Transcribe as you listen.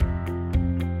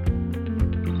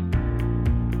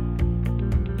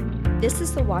This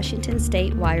is the Washington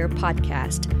State Wire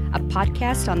podcast, a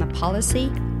podcast on the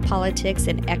policy, politics,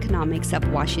 and economics of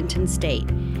Washington State.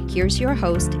 Here's your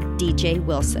host, DJ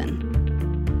Wilson.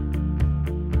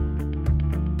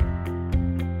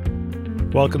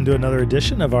 Welcome to another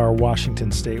edition of our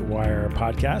Washington State Wire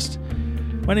podcast.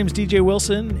 My name is DJ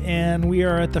Wilson, and we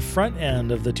are at the front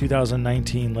end of the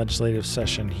 2019 legislative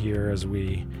session here as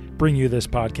we bring you this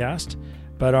podcast.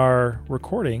 But our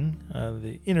recording,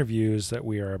 the interviews that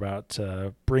we are about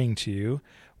to bring to you,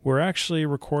 were actually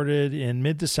recorded in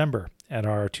mid-December at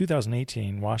our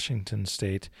 2018 Washington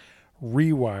State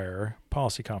Rewire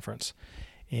Policy Conference.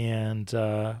 And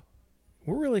we're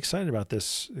really excited about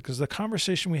this because the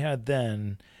conversation we had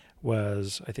then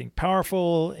was, I think,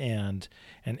 powerful and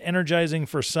energizing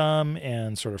for some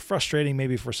and sort of frustrating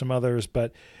maybe for some others.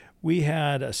 But we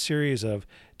had a series of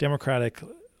Democratic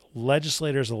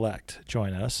legislators-elect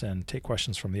join us and take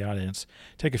questions from the audience,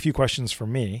 take a few questions from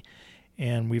me,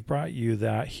 and we've brought you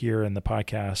that here in the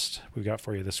podcast we've got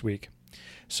for you this week.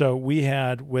 So we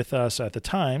had with us at the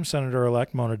time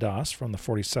Senator-elect Mona Das from the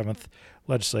 47th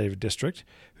Legislative District,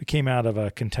 who came out of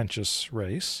a contentious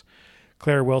race.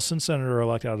 Claire Wilson,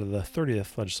 Senator-elect out of the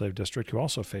 30th Legislative District, who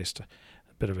also faced a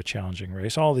bit of a challenging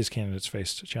race. All these candidates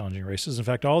faced challenging races. In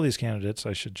fact, all these candidates,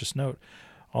 I should just note,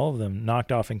 all of them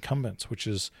knocked off incumbents, which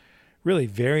is really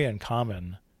very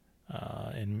uncommon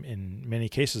in many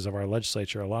cases of our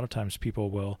legislature. A lot of times people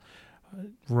will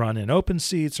run in open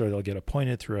seats or they'll get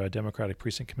appointed through a Democratic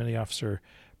precinct committee officer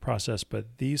process, but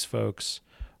these folks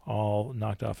all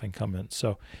knocked off incumbents.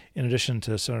 So in addition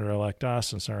to Senator-elect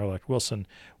Das and Senator-elect Wilson,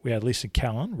 we had Lisa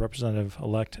Callan,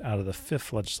 Representative-elect out of the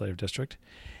 5th Legislative District,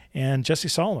 and Jesse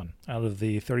Solomon out of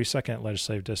the 32nd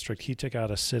Legislative District. He took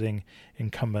out a sitting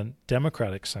incumbent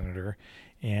Democratic senator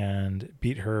and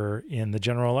beat her in the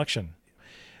general election.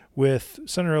 With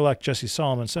Senator-elect Jesse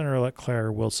Solomon, Senator-elect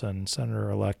Claire Wilson,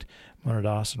 Senator-elect Mona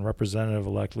Das, and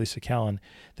Representative-elect Lisa Callan,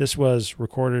 this was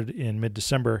recorded in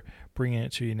mid-December, bringing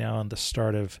it to you now on the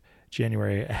start of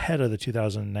January ahead of the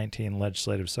 2019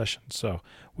 legislative session. So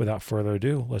without further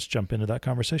ado, let's jump into that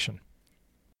conversation.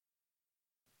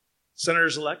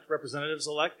 Senators-elect,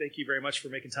 Representatives-elect, thank you very much for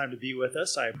making time to be with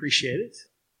us. I appreciate it.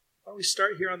 Why don't we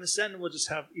start here on this end, and we'll just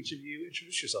have each of you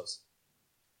introduce yourselves.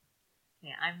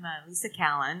 Yeah, I'm Lisa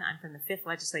Callan. I'm from the 5th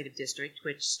Legislative District,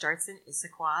 which starts in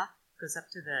Issaquah, goes up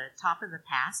to the top of the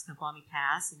pass, Snoqualmie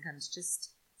Pass, and comes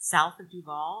just south of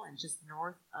Duval and just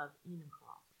north of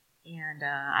Enumclaw. And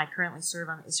I currently serve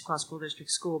on the Issaquah School District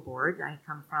School Board. I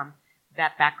come from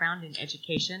that background in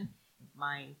education.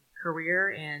 My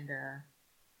career and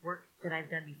work that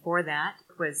I've done before that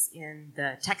was in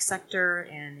the tech sector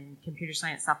and in computer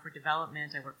science software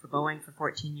development. I worked for Boeing for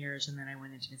 14 years, and then I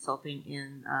went into consulting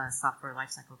in software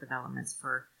lifecycle developments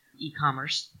for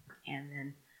e-commerce, and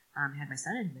then had my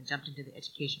son and then jumped into the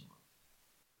education world.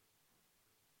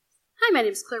 Hi, my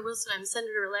name is Claire Wilson. I'm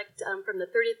Senator-elect from the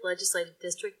 30th Legislative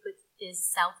District, which is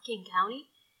South King County.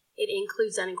 It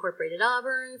includes unincorporated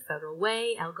Auburn, Federal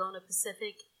Way, Algona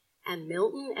Pacific, and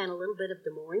Milton, and a little bit of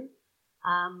Des Moines.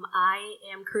 I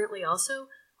am currently also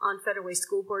on Federal Way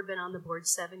School Board, been on the board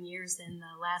 7 years, and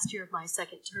the last year of my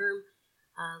second term,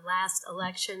 last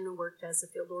election, worked as a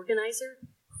field organizer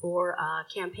for a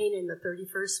campaign in the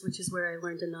 31st, which is where I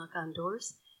learned to knock on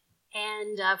doors.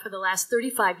 And for the last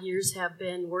 35 years have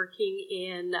been working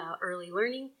in early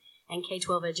learning and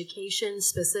K-12 education,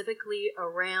 specifically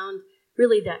around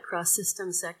really that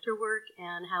cross-system sector work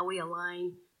and how we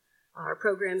align our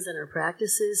programs and our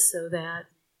practices so that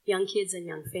young kids and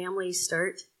young families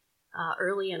start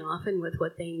early and often with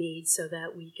what they need so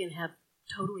that we can have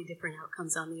totally different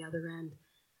outcomes on the other end.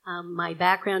 My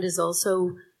background is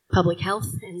also public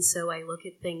health, and so I look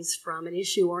at things from an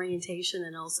issue orientation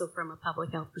and also from a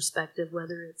public health perspective,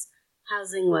 whether it's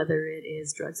housing, whether it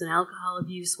is drugs and alcohol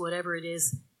abuse, whatever it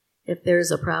is. If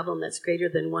there's a problem that's greater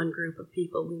than one group of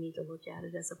people, we need to look at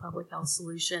it as a public health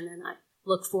solution, and I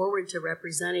look forward to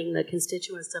representing the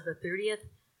constituents of the 30th,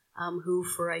 who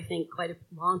for, I think, quite a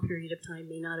long period of time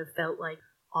may not have felt like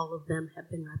all of them have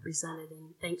been represented.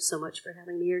 And thanks so much for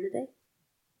having me here today.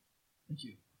 Thank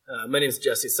you. My name is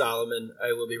Jesse Solomon.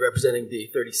 I will be representing the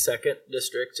 32nd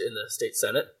District in the State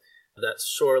Senate. That's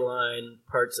shoreline,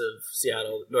 parts of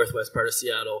Seattle, northwest part of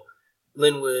Seattle,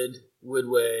 Linwood,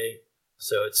 Woodway.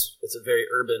 So it's a very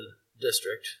urban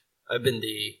district. I've been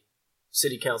the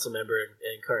city council member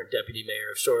and current deputy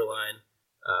mayor of Shoreline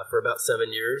for about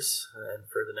 7 years, and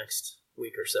for the next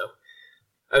week or so.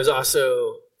 I was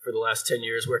also, for the last 10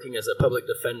 years, working as a public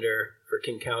defender for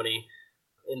King County,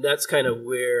 and that's kind of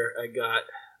where I got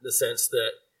the sense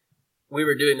that we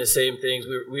were doing the same things.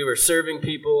 We were serving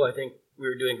people. I think we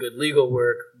were doing good legal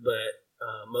work, but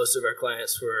Most of our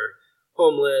clients were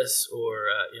homeless or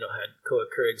had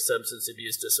co-occurring substance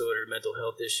abuse disorder, mental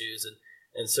health issues,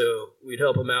 and so we'd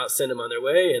help them out, send them on their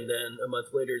way, and then a month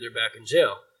later they're back in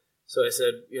jail. So I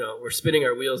said, we're spinning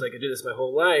our wheels. I could do this my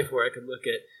whole life, where I could look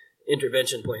at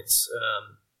intervention points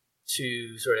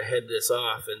to sort of head this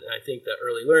off. And I think that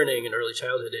early learning and early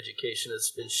childhood education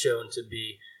has been shown to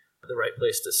be the right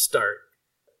place to start.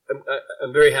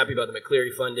 I'm very happy about the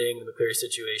McCleary funding, the McCleary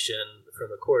situation from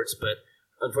the courts, but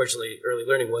unfortunately, early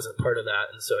learning wasn't part of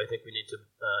that, and so I think we need to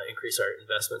increase our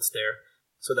investments there.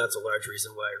 So that's a large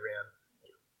reason why I ran.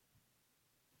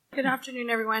 Good afternoon,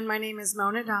 everyone. My name is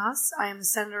Mona Das. I am the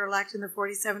Senator-elect in the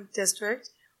 47th District,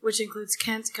 which includes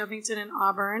Kent, Covington, and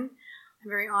Auburn. I'm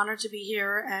very honored to be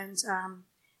here, and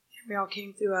we all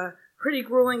came through a pretty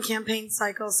grueling campaign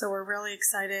cycle, so we're really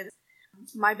excited.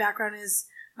 My background is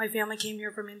my family came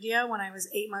here from India when I was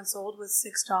 8 months old with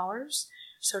 $6.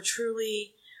 So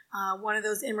truly one of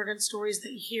those immigrant stories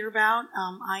that you hear about.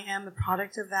 I am a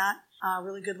product of that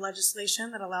really good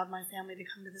legislation that allowed my family to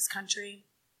come to this country.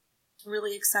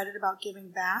 Really excited about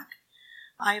giving back.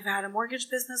 I've had a mortgage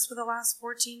business for the last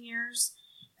 14 years,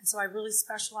 and so I really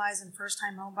specialize in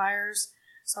first-time home buyers.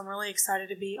 So I'm really excited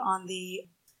to be on the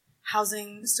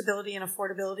Housing Stability and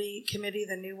Affordability Committee,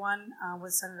 the new one,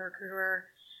 with Senator Cruder,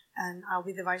 and I'll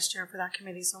be the vice chair for that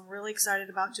committee. So I'm really excited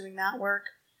about doing that work.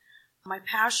 My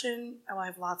passion, I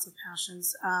have lots of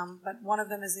passions, but one of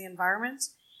them is the environment.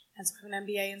 And so I have an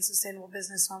MBA in sustainable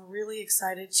business, so I'm really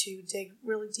excited to dig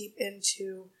really deep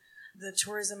into the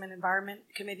Tourism and Environment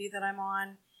Committee that I'm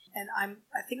on. And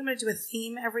I think I'm going to do a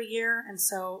theme every year. And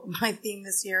so my theme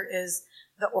this year is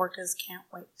The Orcas Can't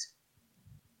Wait.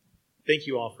 Thank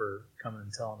you all for coming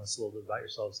and telling us a little bit about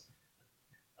yourselves.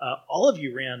 All of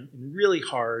you ran in really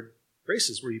hard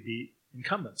races where you beat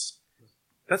incumbents.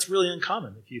 That's really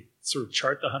uncommon. If you sort of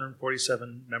chart the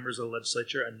 147 members of the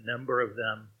legislature, a number of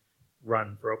them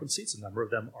run for open seats, a number of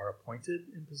them are appointed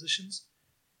in positions.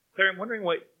 Claire, I'm wondering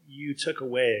what you took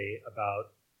away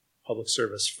about public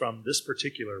service from this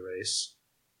particular race,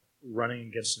 running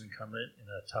against an incumbent in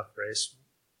a tough race.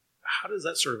 How does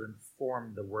that sort of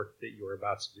inform the work that you're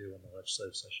about to do in the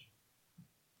legislative session?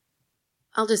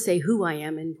 I'll just say who I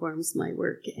am informs my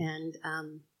work. And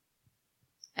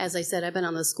as I said, I've been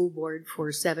on the school board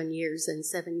for 7 years, and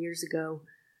 7 years ago,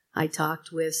 I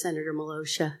talked with Senator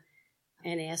Miloscia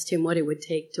and asked him what it would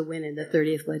take to win in the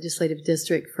 30th Legislative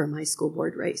District for my school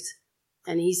board race.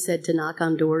 And he said to knock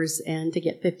on doors and to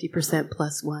get 50%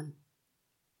 plus one.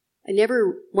 I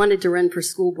never wanted to run for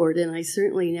school board, and I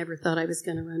certainly never thought I was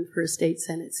going to run for a state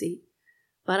Senate seat.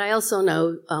 But I also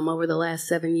know over the last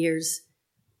 7 years,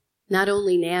 not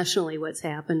only nationally what's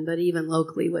happened, but even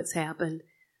locally what's happened.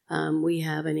 We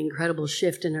have an incredible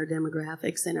shift in our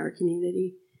demographics in our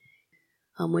community.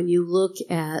 When you look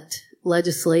at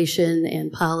legislation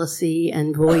and policy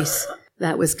and voice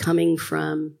that was coming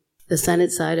from the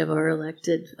Senate side of our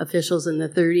elected officials in the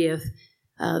 30th,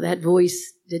 that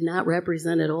voice did not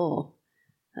represent at all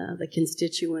the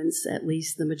constituents, at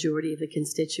least the majority of the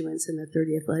constituents in the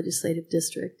 30th Legislative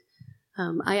District.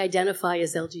 I identify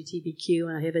as LGBTQ,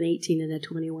 and I have an 18 and a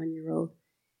 21-year-old.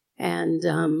 And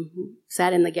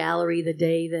sat in the gallery the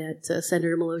day that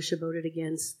Senator Miloscia voted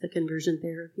against the conversion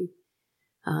therapy,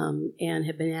 and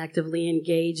have been actively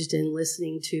engaged in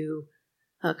listening to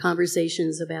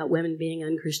conversations about women being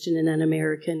unchristian and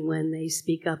un-American when they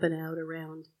speak up and out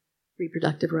around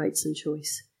reproductive rights and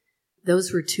choice.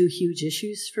 Those were two huge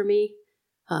issues for me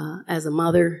as a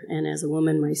mother and as a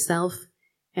woman myself,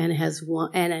 and as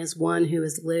one who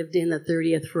has lived in the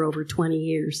 30th for over 20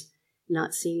 years.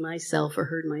 Not seen myself or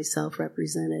heard myself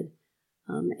represented.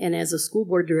 And as a school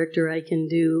board director, I can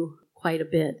do quite a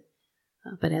bit.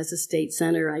 But as a state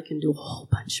senator, I can do a whole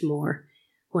bunch more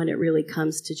when it really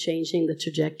comes to changing the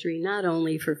trajectory, not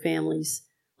only for families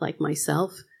like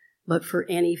myself, but for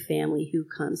any family who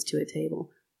comes to a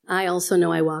table. I also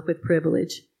know I walk with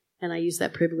privilege, and I use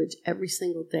that privilege every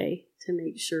single day to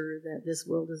make sure that this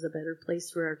world is a better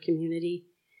place for our community.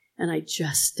 And I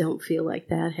just don't feel like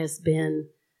that has been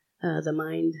the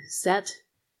mindset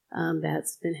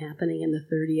that's been happening in the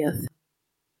 30th.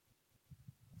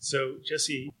 So,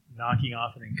 Jesse, knocking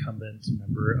off an incumbent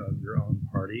member of your own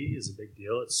party is a big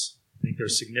deal. I think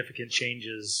there's significant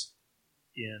changes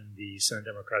in the Senate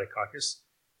Democratic Caucus.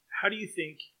 How do you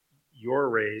think your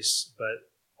race, but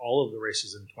all of the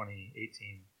races in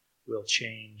 2018, will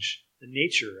change the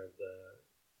nature of the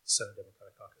Senate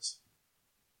Democratic Caucus?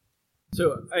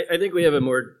 So I think we have a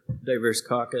more diverse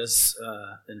caucus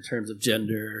in terms of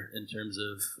gender, in terms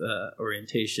of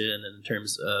orientation, and in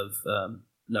terms of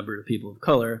number of people of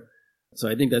color. So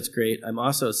I think that's great. I'm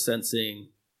also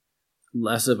sensing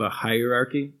less of a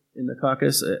hierarchy in the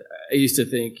caucus. I used to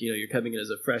think, you're coming in as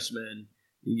a freshman,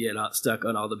 you get stuck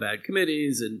on all the bad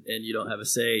committees, and you don't have a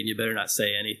say, and you better not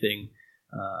say anything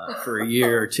for a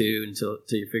year or two until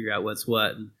you figure out what's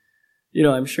what. And,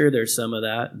 I'm sure there's some of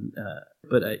that,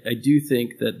 but I do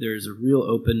think that there's a real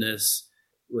openness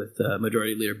with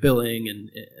Majority Leader Billing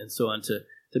and so on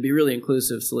to be really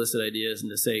inclusive, solicit ideas, and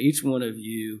to say each one of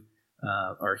you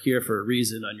are here for a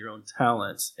reason on your own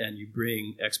talents, and you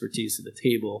bring expertise to the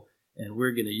table, and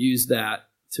we're going to use that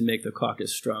to make the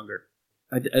caucus stronger.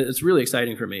 It's really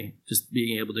exciting for me, just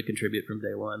being able to contribute from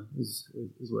day one is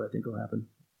what I think will happen.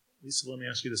 Lisa, let me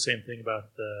ask you the same thing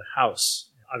about the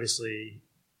House. Obviously,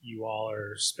 you all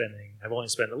have only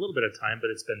spent a little bit of time, but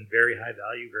it's been very high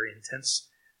value, very intense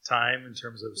time in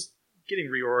terms of getting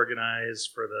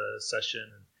reorganized for the session.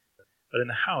 But in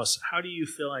the House, how do you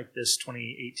feel like this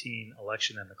 2018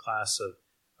 election and the class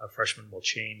of freshmen will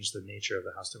change the nature of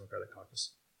the House Democratic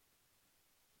Caucus?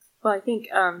 Well, I think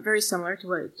very similar to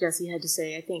what Jesse had to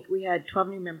say. I think we had 12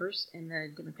 new members in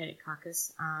the Democratic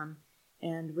Caucus,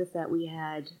 and with that we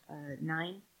had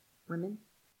 9 women.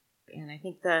 And I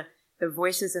think the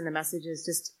voices and the messages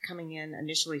just coming in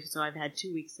initially, so I've had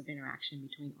 2 weeks of interaction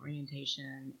between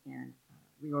orientation and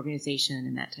reorganization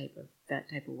and that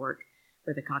type of work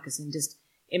with the caucus, and just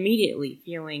immediately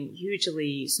feeling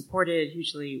hugely supported,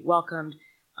 hugely welcomed.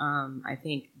 I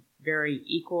think very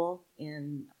equal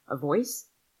in a voice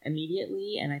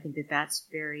immediately, and I think that's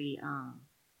very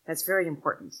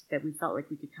important, that we felt like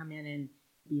we could come in and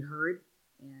be heard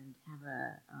and have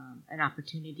an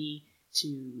opportunity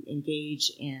to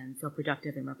engage and feel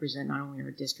productive and represent not only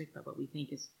our district, but what we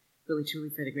think is really truly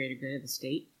for the greater good of the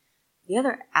state. The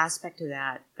other aspect to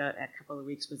that couple of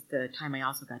weeks was the time I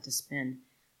also got to spend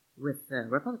with the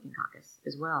Republican caucus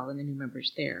as well, and the new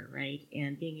members there, right?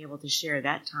 And being able to share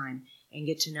that time and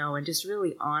get to know and just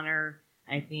really honor,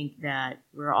 I think, that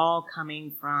we're all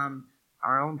coming from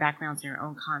our own backgrounds and our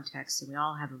own contexts, and we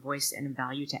all have a voice and a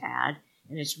value to add.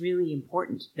 And it's really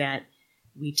important that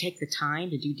we take the time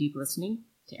to do deep listening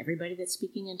to everybody that's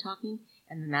speaking and talking,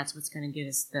 and then that's what's going to get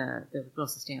us the real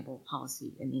sustainable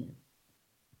policy in the end.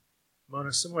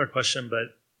 Mona, similar question,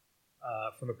 but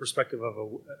from the perspective of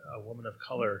a woman of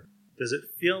color, does it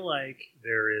feel like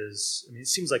it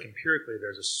seems like empirically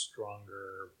there's a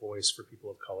stronger voice for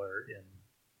people of color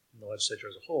in the legislature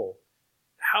as a whole.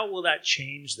 How will that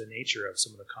change the nature of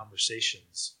some of the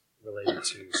conversations related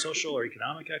to social or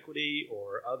economic equity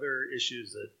or other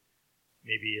issues that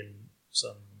maybe in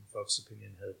some folks'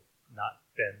 opinion have not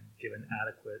been given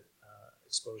adequate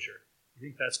exposure? Do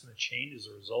you think that's going to change as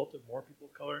a result of more people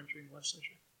of color entering the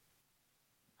legislature?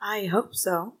 I hope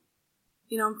so.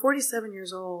 I'm 47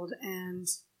 years old, and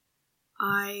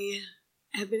I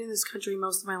have been in this country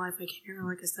most of my life. I came here,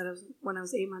 like I said, when I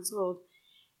was 8 months old.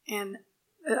 And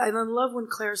I love when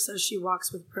Claire says she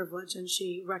walks with privilege, and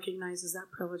she recognizes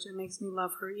that privilege. It makes me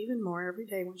love her even more every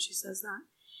day when she says that.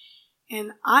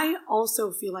 And I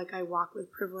also feel like I walk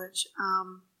with privilege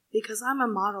because I'm a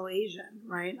model Asian,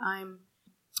 right? I'm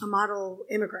a model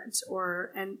immigrant,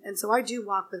 and so I do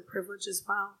walk with privilege as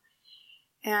well.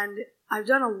 And I've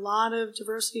done a lot of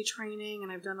diversity training,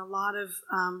 and I've done a lot of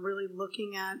really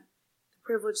looking at the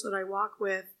privilege that I walk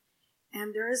with,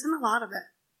 and there isn't a lot of it.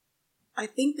 I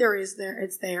think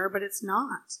it's there, but it's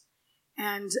not.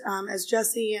 And as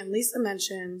Jesse and Lisa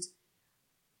mentioned,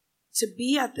 to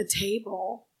be at the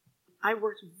table, I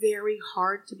worked very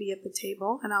hard to be at the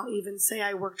table, and I'll even say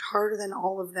I worked harder than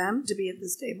all of them to be at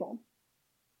this table.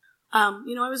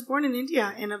 I was born in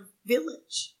India in a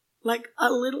village, like a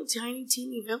little tiny,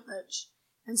 teeny village.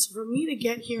 And so for me to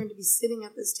get here and to be sitting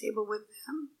at this table with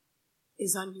them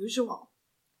is unusual.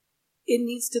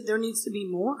 There needs to be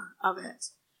more of it.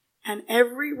 And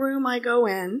every room I go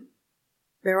in,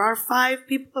 there are 5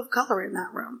 people of color in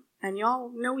that room. And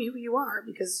y'all know who you are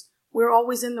because we're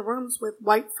always in the rooms with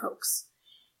white folks.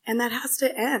 And that has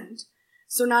to end.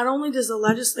 So not only does the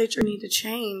legislature need to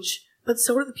change, but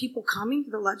so are the people coming to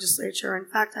the legislature. In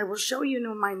fact, I will show you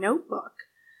in my notebook.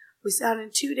 We sat in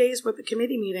 2 days worth of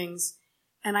committee meetings,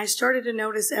 and I started to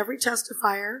notice every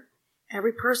testifier,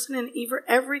 every person in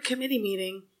every committee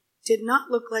meeting did not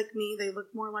look like me. They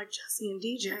looked more like Jesse and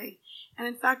DJ. And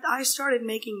in fact, I started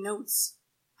making notes.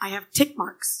 I have tick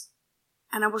marks,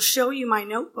 and I will show you my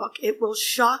notebook. It will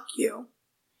shock you.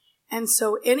 And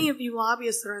so any of you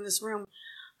lobbyists that are in this room,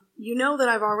 you know that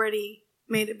I've already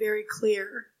made it very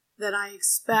clear that I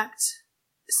expect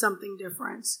something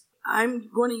different. I'm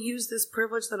going to use this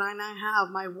privilege that I now have,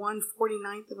 my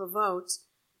 1/49th of a vote,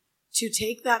 to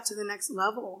take that to the next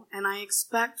level. And I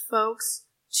expect folks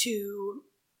to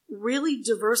really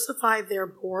diversify their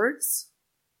boards,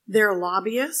 their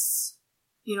lobbyists,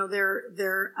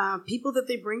 their people that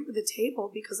they bring to the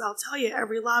table, because I'll tell you,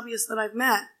 every lobbyist that I've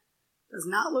met does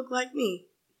not look like me.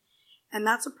 And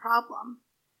that's a problem.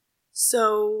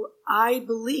 So I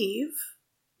believe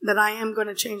that I am going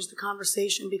to change the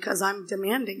conversation because I'm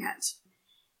demanding it.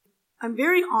 I'm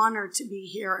very honored to be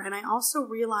here, and I also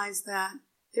realize that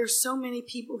there's so many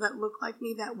people that look like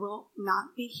me that will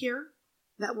not be here,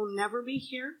 that will never be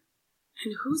here,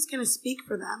 and who's going to speak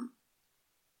for them?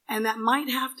 And that might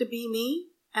have to be me,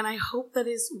 and I hope that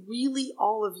is really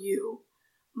all of you.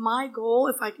 My goal,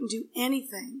 if I can do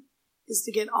anything, is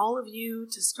to get all of you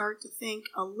to start to think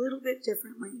a little bit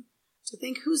differently, to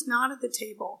think who's not at the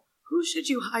table. Who should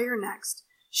you hire next?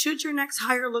 Should your next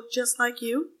hire look just like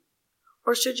you?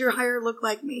 Or should your hire look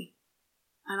like me?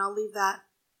 And I'll leave that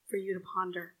for you to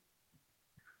ponder.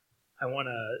 I want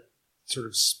to sort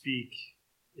of speak,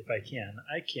 if I can.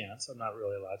 I can't. I'm not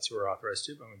really allowed to or authorized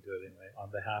to, but I'm going to do it anyway, on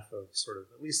behalf of sort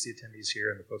of at least the attendees here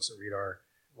and the folks that read our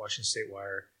Washington State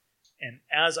Wire. And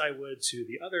as I would to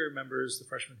the other members, the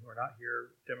freshmen who are not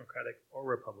here, Democratic or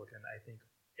Republican, I think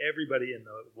everybody in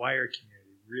the Wire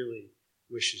community really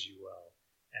wishes you well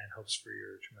and hopes for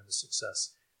your tremendous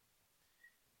success.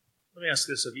 Let me ask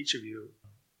this of each of you,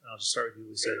 and I'll just start with you,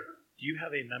 Lisa. Do you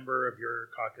have a member of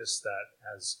your caucus that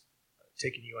has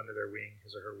taken you under their wing,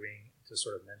 his or her wing, to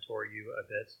sort of mentor you a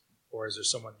bit? Or is there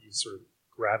someone that you sort of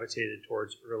gravitated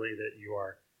towards early that you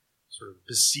are sort of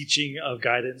beseeching of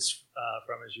guidance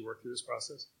from as you work through this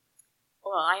process?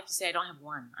 Well, I have to say I don't have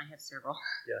one. I have several.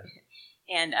 Yeah.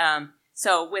 And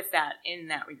so with that, in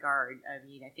that regard, I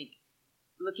mean, I think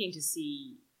looking to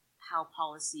see how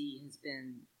policy has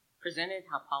been presented,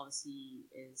 how policy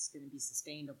is going to be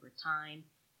sustained over time,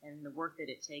 and the work that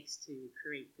it takes to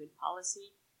create good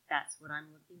policy, that's what I'm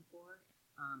looking for.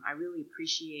 I really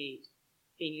appreciate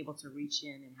being able to reach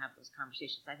in and have those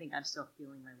conversations. I think I'm still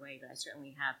feeling my way, but I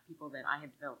certainly have people that I have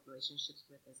developed relationships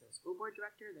with as a school board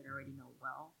director that I already know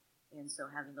well, and so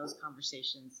having those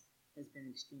conversations has been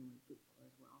extremely fruitful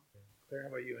as well. Claire,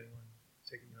 how about you? Anyone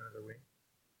taking you under their wing?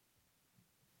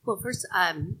 Well, first,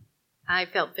 I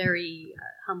felt very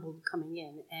humbled coming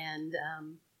in, and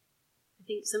I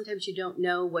think sometimes you don't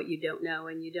know what you don't know,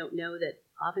 and you don't know that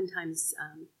oftentimes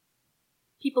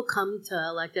people come to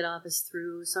elected office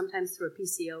sometimes through a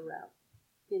PCO route,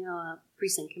 a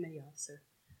precinct committee officer.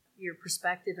 Your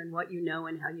perspective and what you know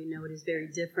and how you know it is very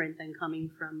different than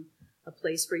coming from a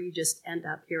place where you just end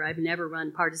up here. I've never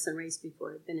run partisan race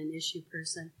before. I've been an issue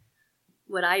person.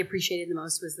 What I appreciated the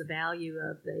most was the value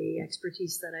of the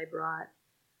expertise that I brought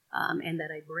and that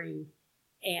I bring.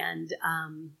 And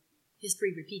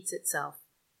history repeats itself.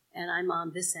 And I'm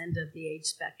on this end of the age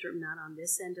spectrum, not on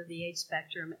this end of the age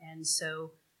spectrum. And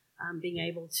so being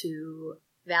able to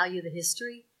value the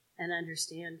history and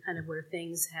understand kind of where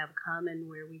things have come and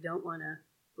where we don't want to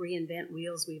reinvent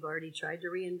wheels we've already tried to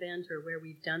reinvent, or where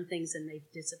we've done things and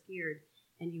they've disappeared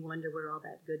and you wonder where all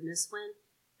that goodness went.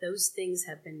 Those things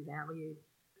have been valued.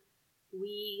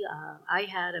 I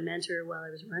had a mentor while I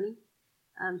was running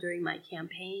during my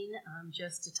campaign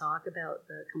just to talk about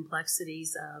the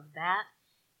complexities of that.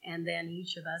 And then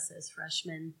each of us as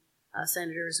freshmen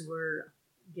senators were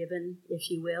given,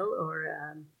 if you will, or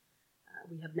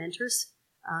we have mentors.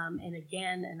 And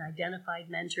again, an identified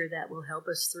mentor that will help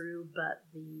us through, but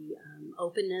the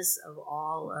openness of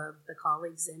all of the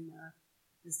colleagues in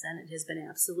the Senate has been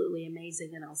absolutely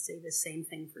amazing. And I'll say the same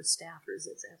thing for staffers.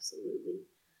 It's absolutely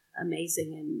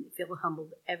amazing, and feel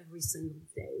humbled every single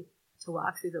day to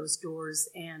walk through those doors.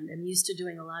 And I'm used to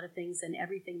doing a lot of things and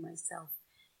everything myself.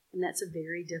 And that's a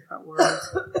very different world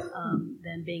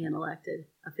than being an elected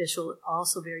official,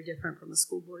 also very different from a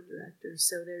school board director.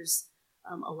 So there's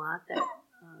a lot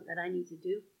that I need to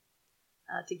do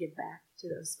to give back to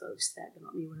those folks that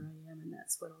got me where I am, and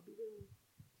that's what I'll be doing.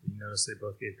 You notice they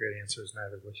both gave great answers,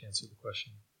 neither of which answered the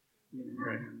question.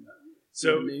 Right.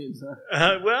 So,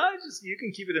 you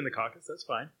can keep it in the caucus. That's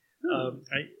fine.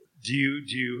 Do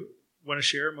you want to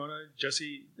share, Mona,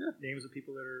 Jesse, names of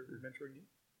people that are mentoring you?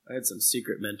 I had some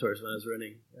secret mentors when I was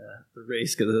running the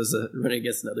race because I was running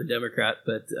against another Democrat.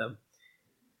 But,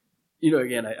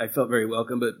 again, I felt very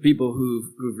welcome. But people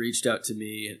who've reached out to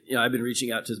me, and, I've been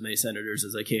reaching out to as many senators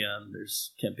as I can.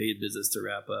 There's campaign visits to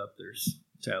wrap up. There's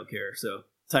childcare. So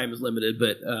time is limited.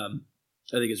 But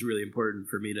I think it's really important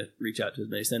for me to reach out to as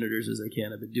many senators as I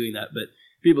can. I've been doing that. But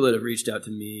people that have reached out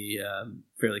to me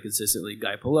fairly consistently,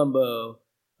 Guy Palumbo,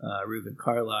 Reuben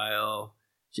Carlisle,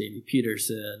 Jamie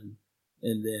Peterson.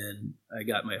 And then I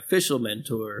got my official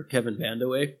mentor, Kevin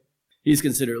Vandaway. He's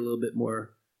considered a little bit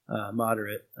more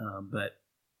moderate, but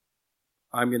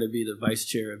I'm going to be the vice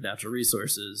chair of natural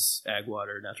resources, ag,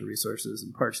 water, natural resources,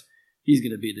 and parks. He's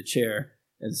going to be the chair.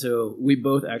 And so we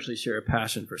both actually share a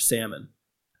passion for salmon.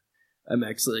 I'm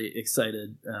actually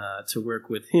excited to work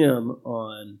with him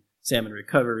on salmon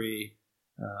recovery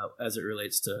as it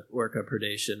relates to orca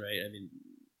predation, right? I mean,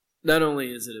 not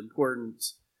only is it important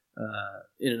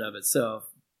in and of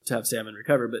itself to have salmon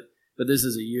recover, but this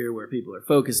is a year where people are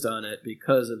focused on it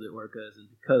because of the orcas and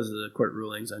because of the court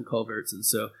rulings on culverts. And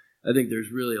so I think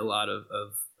there's really a lot of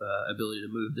ability to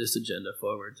move this agenda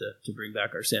forward to bring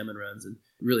back our salmon runs, and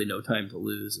really no time to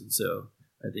lose. And so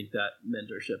I think that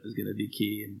mentorship is going to be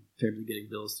key in terms of getting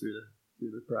bills through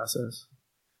the process.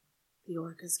 The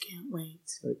orcas can't wait.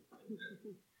 Right.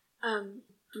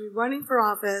 Running for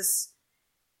office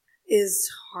is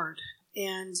hard,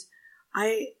 and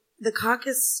the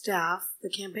caucus staff, the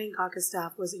campaign caucus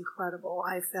staff, was incredible.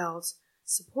 I felt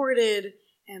supported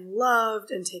and loved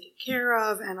and taken care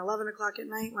of. And 11 o'clock at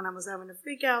night, when I was having a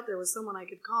freak out, there was someone I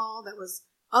could call that was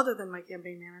other than my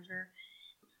campaign manager.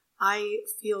 I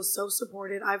feel so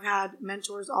supported. I've had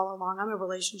mentors all along. I'm a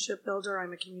relationship builder.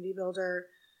 I'm a community builder.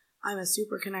 I'm a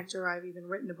super connector. I've even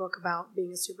written a book about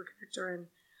being a super connector.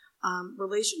 And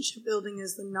relationship building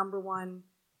is the number one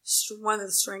of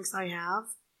the strengths I have.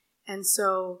 And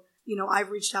so, I've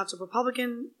reached out to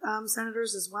Republican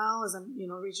senators as well as I'm,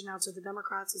 reaching out to the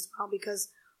Democrats as well, because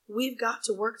we've got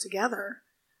to work together.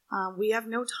 We have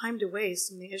no time to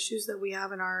waste, and the issues that we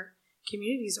have in our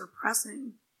communities are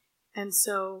pressing. And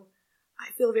so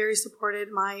I feel very supported.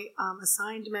 My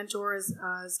assigned mentor is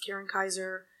Karen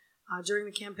Kaiser. During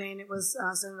the campaign, it was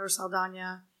Senator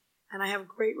Saldana, and I have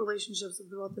great relationships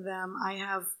with both of them.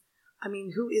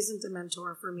 Who isn't a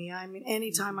mentor for me?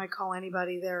 Anytime I call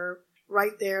anybody, they're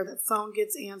right there. The phone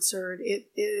gets answered.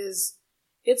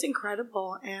 It's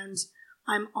incredible, and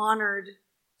I'm honored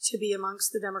to be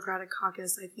amongst the Democratic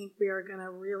caucus. I think we are going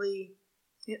to really,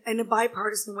 in a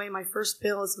bipartisan way, my first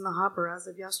bill is in the hopper as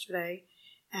of yesterday,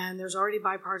 and there's already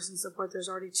bipartisan support. There's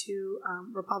already 2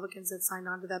 Republicans that signed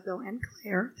on to that bill, and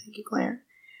Claire. Thank you, Claire.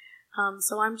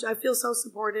 So I feel so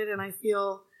supported, and I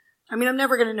feel, I'm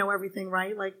never going to know everything,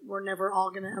 right? Like, we're never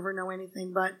all going to ever know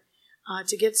anything, but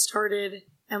to get started,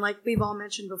 and like we've all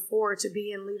mentioned before, to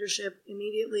be in leadership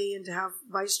immediately and to have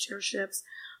vice chairships,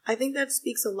 I think that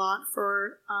speaks a lot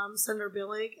for Senator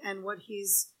Billig and what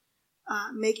he's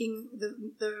making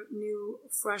the new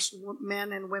fresh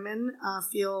men and women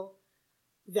feel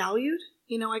valued.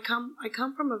 I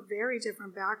come from a very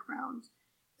different background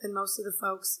than most of the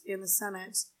folks in the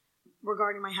Senate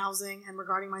regarding my housing and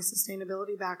regarding my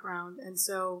sustainability background,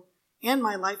 and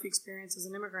my life experience as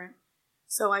an immigrant.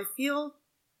 So I feel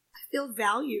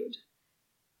valued.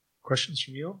 Questions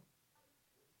from you?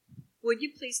 Would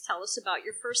you please tell us about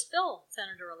your first bill,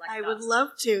 Senator-elect? I would love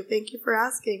to. Thank you for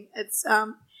asking.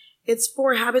 It's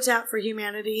for Habitat for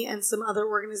Humanity and some other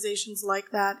organizations like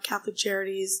that, Catholic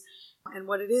Charities. And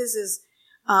what it is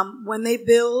when they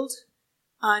build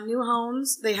new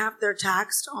homes, they're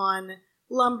taxed on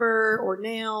lumber or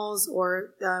nails,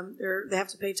 or they have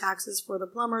to pay taxes for the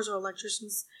plumbers or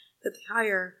electricians that they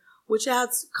hire, which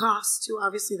adds costs to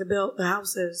obviously the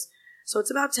houses. So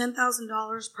it's about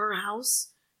 $10,000 per house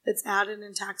that's added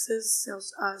in taxes,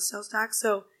 sales tax.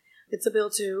 So it's a bill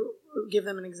to give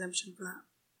them an exemption for that.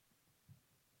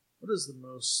 What is the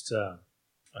most,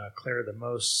 Claire, the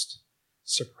most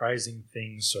surprising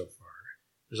thing so far?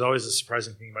 There's always a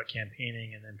surprising thing about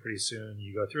campaigning, and then pretty soon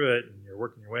you go through it and you're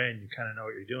working your way and you kind of know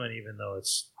what you're doing, even though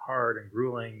it's hard and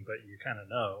grueling, but you kind of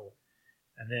know.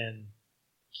 And then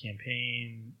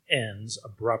campaign ends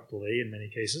abruptly in many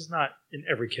cases, not in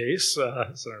every case,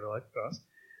 Senator-elect Doss,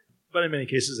 but in many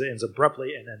cases it ends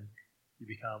abruptly, and then you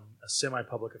become a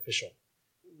semi-public official.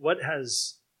 What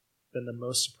has been the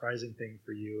most surprising thing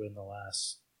for you in the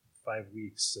last 5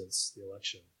 weeks since the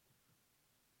election?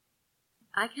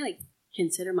 I kind of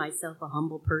consider myself a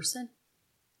humble person,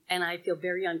 and I feel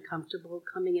very uncomfortable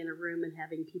coming in a room and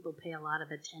having people pay a lot of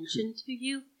attention to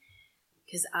you,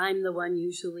 because I'm the one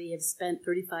usually have spent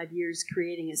 35 years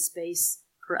creating a space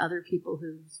for other people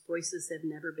whose voices have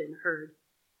never been heard,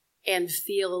 and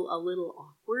feel a little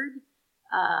awkward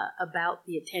about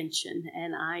the attention.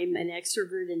 And I'm an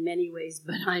extrovert in many ways,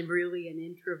 but I'm really an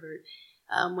introvert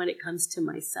when it comes to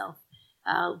myself.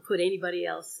 I'll put anybody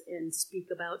else and speak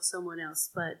about someone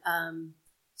else. But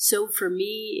so for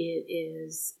me, it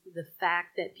is the fact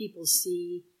that people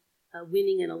see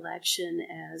winning an election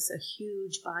as a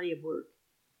huge body of work,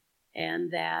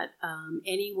 and that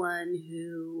anyone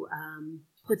who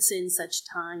puts in such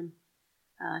time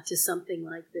to something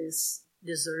like this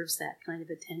deserves that kind of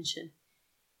attention.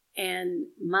 And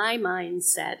my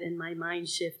mindset and my mind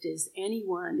shift is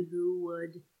anyone who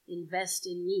would invest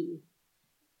in me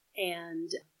and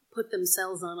put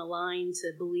themselves on a line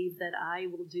to believe that I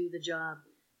will do the job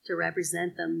to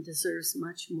represent them deserves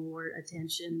much more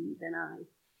attention than I.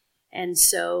 And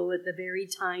so at the very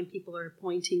time people are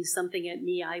pointing something at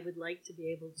me, I would like to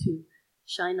be able to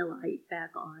shine a light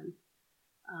back on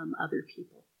other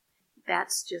people.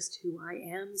 That's just who I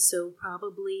am. So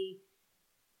probably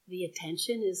the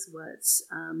attention is what's,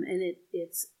 and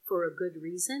it's for a good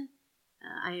reason.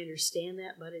 I understand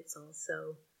that, but it's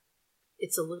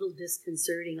a little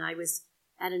disconcerting. I was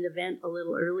at an event a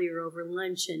little earlier over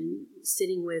lunch and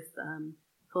sitting with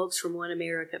folks from One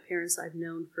America, parents I've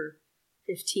known for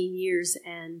 15 years,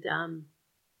 and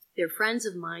they're friends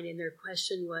of mine, and their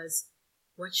question was,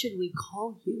 what should we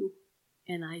call you?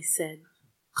 And I said,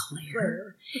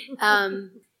 Claire.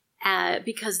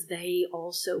 Because they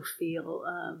also feel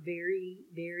very,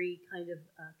 very kind of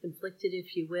conflicted,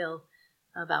 if you will,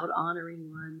 about honoring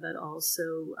one, but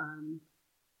also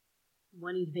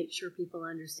wanting to make sure people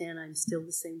understand I'm still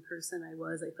the same person I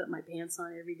was. I put my pants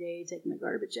on every day, take my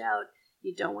garbage out.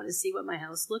 You don't want to see what my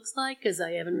house looks like because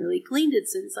I haven't really cleaned it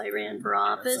since I ran for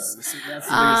office.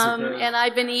 And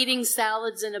I've been eating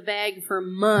salads in a bag for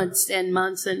months and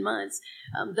months and months.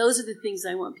 Those are the things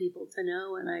I want people to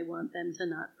know, and I want them to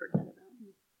not forget about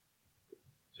me.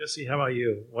 Jesse, how about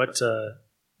you?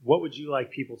 What would you like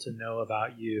people to know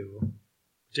about you,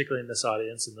 particularly in this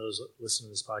audience and those listening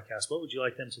to this podcast? What would you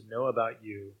like them to know about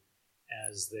you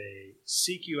as they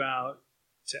seek you out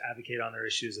to advocate on their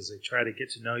issues, as they try to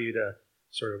get to know you, to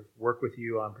sort of work with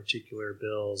you on particular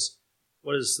bills?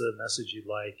 What is the message you'd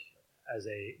like as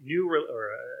a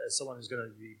as someone who's going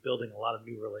to be building a lot of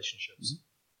new relationships?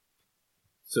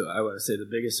 So I want to say the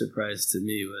biggest surprise to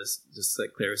me was, just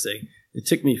like Claire was saying, it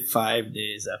took me 5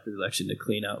 days after the election to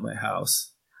clean out my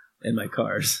house and my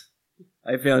cars.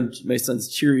 I found my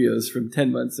son's Cheerios from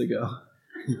 10 months ago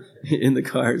in the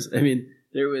cars. I mean,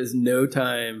 there was no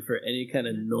time for any kind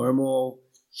of normal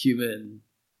human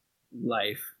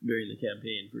life during the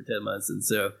campaign for 10 months. And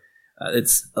so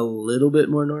it's a little bit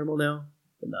more normal now,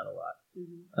 but not a lot.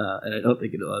 Mm-hmm. And I don't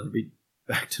think it'll ever be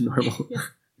back to normal.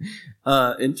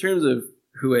 In terms of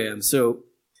who I am, so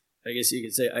I guess you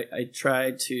could say I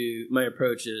try to, my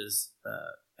approach is,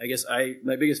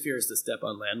 my biggest fear is to step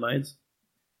on landmines.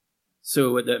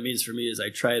 So what that means for me is I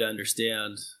try to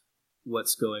understand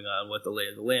what's going on, what the lay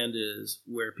of the land is,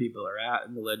 where people are at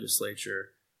in the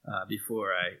legislature,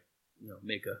 before I,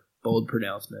 make a bold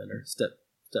pronouncement or step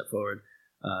forward.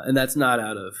 And that's not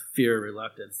out of fear or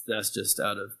reluctance. That's just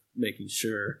out of making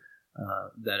sure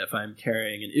that if I'm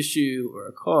carrying an issue or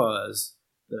a cause,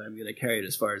 that I'm going to carry it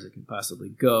as far as it can possibly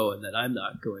go, and that I'm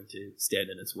not going to stand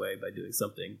in its way by doing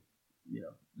something,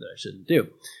 that I shouldn't do.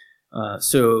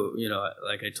 So,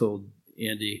 like I told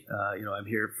Andy, I'm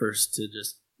here first to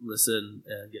just listen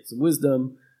and get some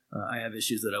wisdom. I have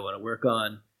issues that I want to work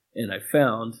on, and I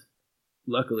found,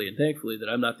 luckily and thankfully, that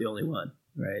I'm not the only one,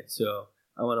 right? So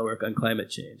I want to work on climate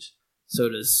change. So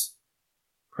does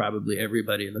probably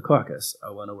everybody in the caucus. I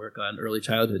want to work on early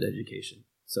childhood education.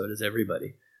 So does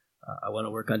everybody. I want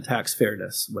to work on tax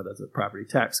fairness, whether it's a property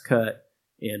tax cut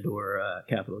and or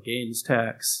capital gains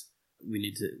tax. We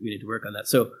need to work on that.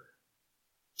 So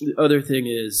the other thing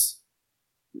is,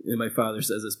 and my father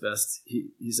says this best,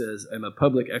 he says, I'm a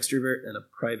public extrovert and a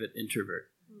private introvert,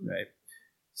 right?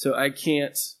 So I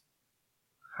can't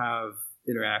have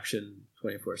interaction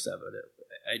 24/7.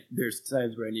 There's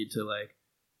times where I need to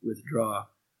withdraw,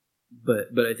 but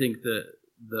I think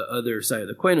the other side of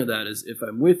the coin of that is, if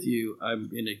I'm with you, I'm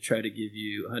going to try to give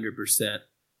you 100%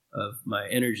 of my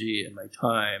energy and my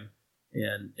time,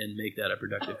 and make that a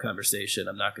productive conversation.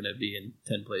 I'm not going to be in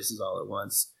 10 places all at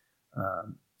once.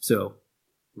 So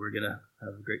we're going to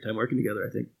have a great time working together, I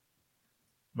think.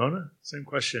 Mona, same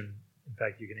question. In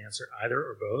fact, you can answer either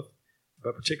or both.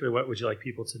 But particularly, what would you like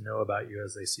people to know about you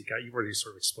as they seek out? You've already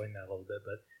sort of explained that a little bit,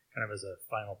 but kind of as a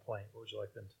final point, what would you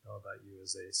like them to know about you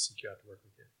as they seek you out to work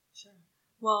with you? Sure.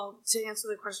 Well, to answer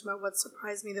the question about what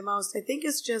surprised me the most, I think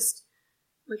it's just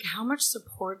how much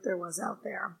support there was out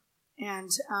there. And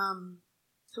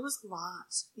there was a lot,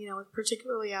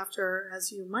 particularly after,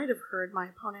 as you might have heard, my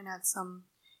opponent had some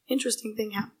interesting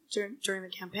thing happen during the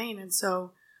campaign. And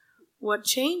so what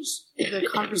changed the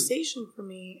conversation for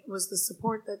me was the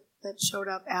support that showed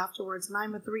up afterwards. And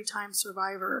I'm a 3-time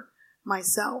survivor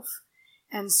myself.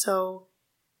 And so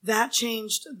that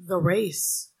changed the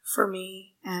race for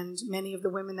me and many of the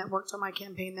women that worked on my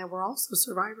campaign that were also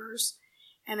survivors.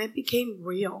 And it became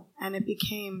real, and it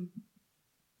became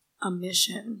a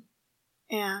mission.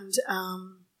 And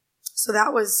so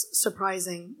that was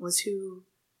surprising, was who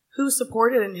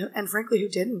supported and frankly who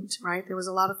didn't, right? There was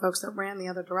a lot of folks that ran the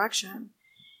other direction.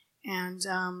 And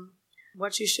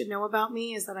what you should know about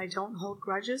me is that I don't hold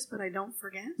grudges, but I don't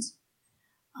forget.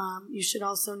 You should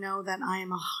also know that I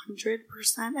am 100%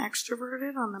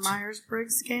 extroverted on the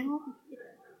Myers-Briggs scale.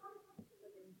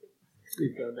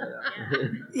 We found that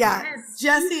out. Yeah,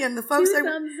 Jesse and the folks that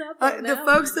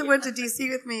that went to DC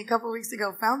with me a couple weeks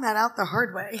ago found that out the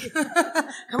hard way.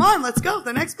 Come on, let's go.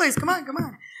 The next place. Come on.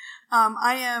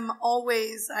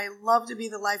 I love to be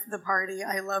the life of the party.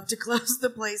 I love to close the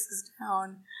places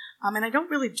down. And I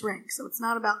don't really drink, so it's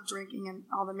not about drinking and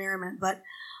all the merriment, but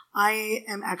I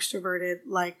am extroverted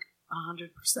like 100%.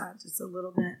 It's a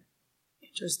little bit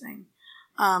interesting.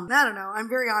 I don't know. I'm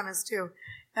very honest too.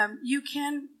 You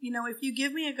can, if you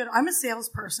give me I'm a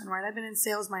salesperson, right? I've been in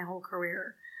sales my whole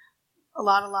career. A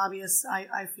lot of lobbyists,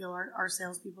 I feel, are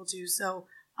salespeople too. So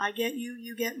I get you,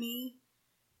 you get me.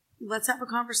 Let's have a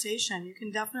conversation. You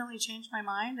can definitely change my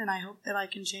mind, and I hope that I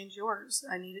can change yours.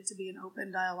 I need it to be an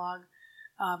open dialogue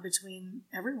between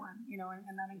everyone,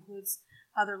 and that includes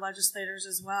other legislators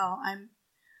as well.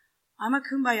 I'm a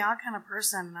kumbaya kind of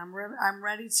person. I'm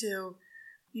ready to,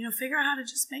 figure out how to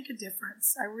just make a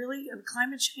difference.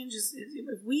 Climate change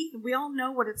if we all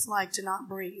know what it's like to not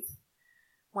breathe.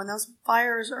 When those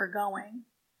fires are going,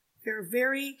 they're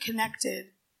very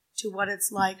connected to what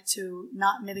it's like to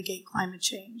not mitigate climate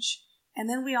change. And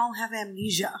then we all have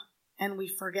amnesia and we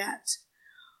forget.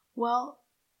 Well,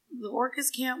 the orcas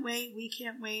can't wait, we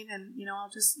can't wait, and I'll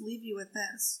just leave you with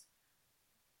this.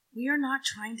 We are not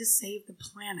trying to save the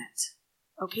planet.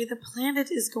 Okay, the planet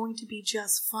is going to be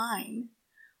just fine.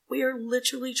 We are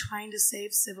literally trying to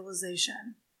save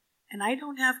civilization. And I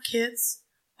don't have kids,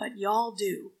 but y'all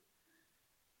do.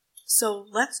 So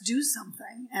let's do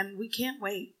something, and we can't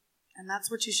wait. And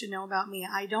that's what you should know about me.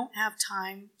 I don't have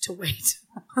time to wait.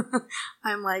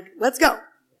 I'm like, let's go.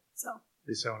 So,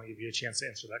 Lisa, I want to give you a chance to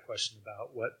answer that question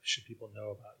about what should people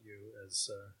know about you as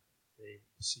they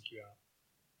seek you out.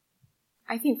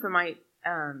 I think for my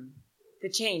the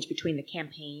change between the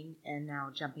campaign and now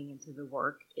jumping into the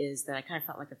work is that I kind of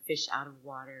felt like a fish out of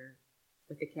water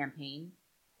with the campaign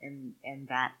and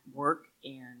that work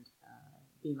and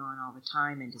being on all the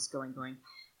time and just going.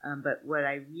 But what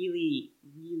I really,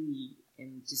 really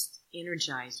am just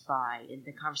energized by in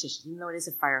the conversation, even though it is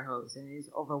a fire hose and it is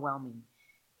overwhelming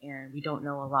and we don't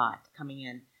know a lot coming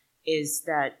in, is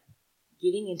that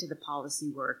getting into the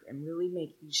policy work and really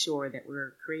making sure that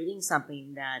we're creating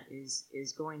something that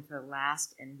is going to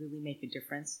last and really make a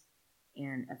difference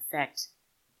and affect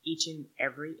each and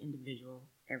every individual,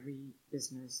 every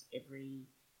business, every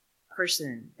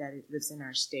person that lives in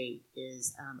our state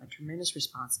is a tremendous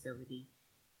responsibility,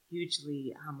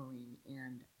 hugely humbling,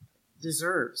 and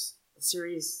deserves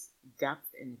serious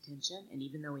depth and attention. And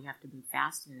even though we have to move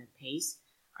fast and at pace,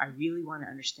 I really want to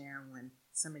understand when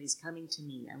somebody's coming to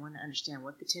me. I want to understand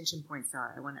what the tension points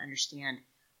are. I want to understand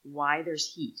why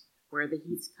there's heat, where the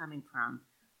heat's coming from,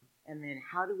 and then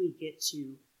how do we get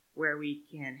to where we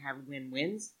can have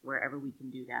win-wins wherever we can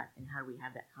do that, and how do we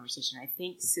have that conversation. I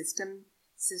think system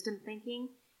thinking,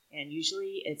 and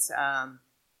usually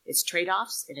it's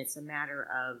trade-offs, and it's a matter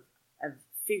of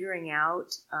figuring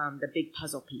out the big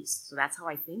puzzle piece. So that's how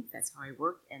I think, that's how I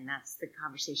work, and that's the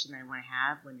conversation I want to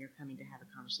have when you're coming to have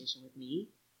a conversation with me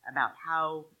about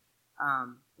how,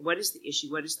 what is the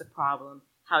issue, what is the problem,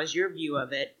 how is your view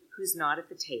of it, who's not at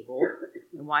the table,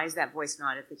 and why is that voice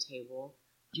not at the table?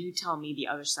 Do you tell me the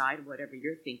other side, whatever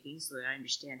you're thinking, so that I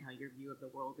understand how your view of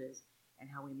the world is, and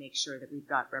how we make sure that we've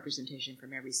got representation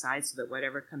from every side so that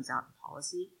whatever comes out in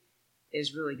policy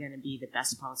is really going to be the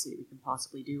best policy that we can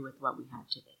possibly do with what we have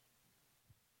today.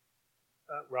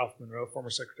 Ralph Monroe,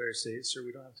 former Secretary of State. Sir,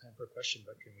 we don't have time for a question,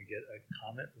 but can we get a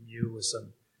comment from you with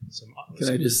some Can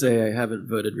I just say I haven't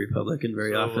voted Republican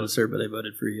very often, sir, but I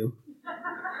voted for you.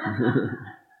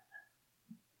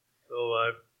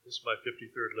 This is my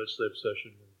 53rd legislative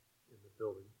session in the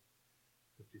building,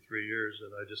 53 years,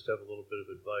 and I just have a little bit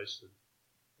of advice. And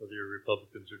whether you're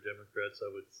Republicans or Democrats, I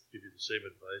would give you the same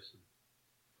advice. And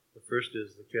the first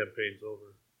is the campaign's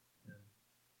over, and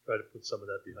try to put some of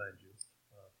that behind you.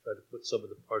 Try to put some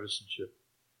of the partisanship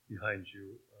behind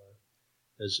you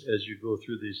as you go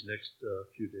through these next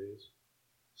few days.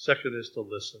 Second is to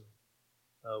listen.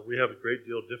 We have a great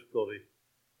deal of difficulty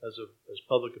as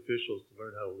public officials to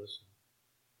learn how to listen,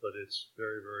 but it's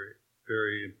very, very,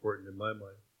 very important in my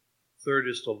mind. Third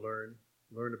is to learn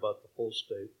about the whole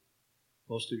state.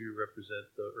 Most of you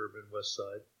represent the urban west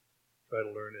side. Try to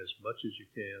learn as much as you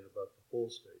can about the whole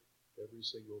state, every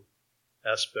single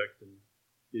aspect and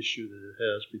issue that it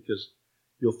has, because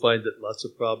you'll find that lots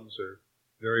of problems are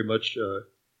very much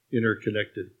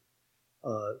interconnected.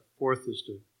 Fourth is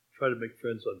to try to make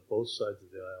friends on both sides of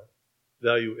the aisle.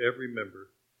 Value every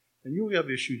member. And you'll have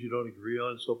issues you don't agree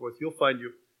on and so forth. You'll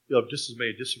you'll have just as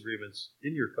many disagreements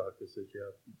in your caucus as you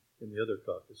have in the other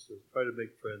caucus. So try to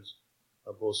make friends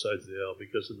on both sides of the aisle,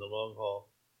 because in the long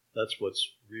haul, that's what's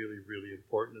really, really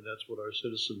important, and that's what our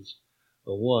citizens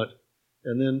want.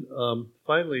 And then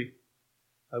finally,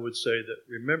 I would say that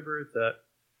remember that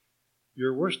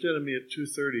your worst enemy at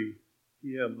 2:30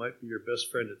 p.m. might be your best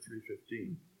friend at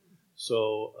 3:15.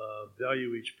 So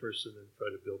value each person and try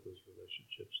to build those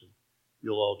relationships, and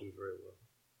you'll all do very well.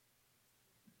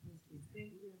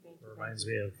 Thank you. It reminds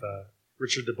me of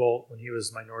Richard DeBolt when he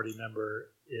was minority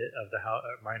member of the House,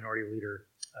 minority leader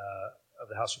of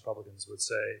the House Republicans, would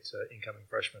say to incoming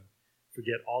freshmen,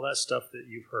 forget all that stuff that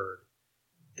you've heard.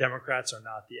 Democrats are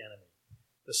not the enemy.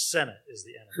 The Senate is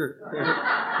the enemy.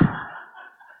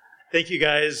 Thank you,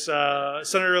 guys.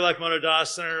 Senator-elect Mona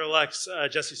Das, Senator-elect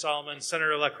Jesse Solomon,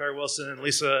 Senator-elect Claire Wilson, and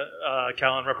Lisa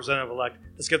Callan, Representative-elect.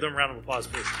 Let's give them a round of applause,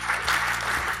 please.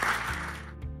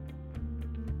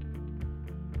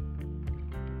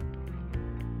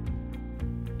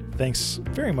 Thanks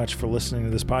very much for listening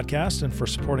to this podcast and for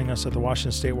supporting us at the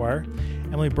Washington State Wire.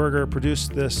 Emily Berger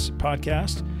produced this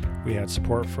podcast. We had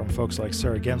support from folks like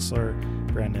Sarah Gensler,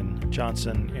 Brandon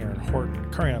Johnson, Aaron Horton,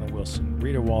 Kariana Wilson,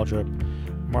 Rita Waldrop,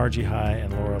 Margie High,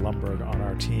 and Laura Lumberg on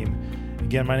our team.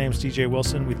 Again, my name is DJ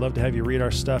Wilson. We'd love to have you read our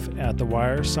stuff at The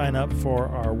Wire. Sign up for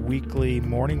our weekly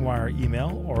Morning Wire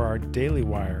email or our Daily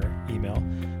Wire email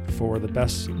for the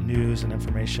best news and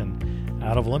information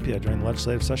out of Olympia during the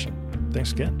legislative session.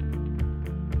 Thanks again.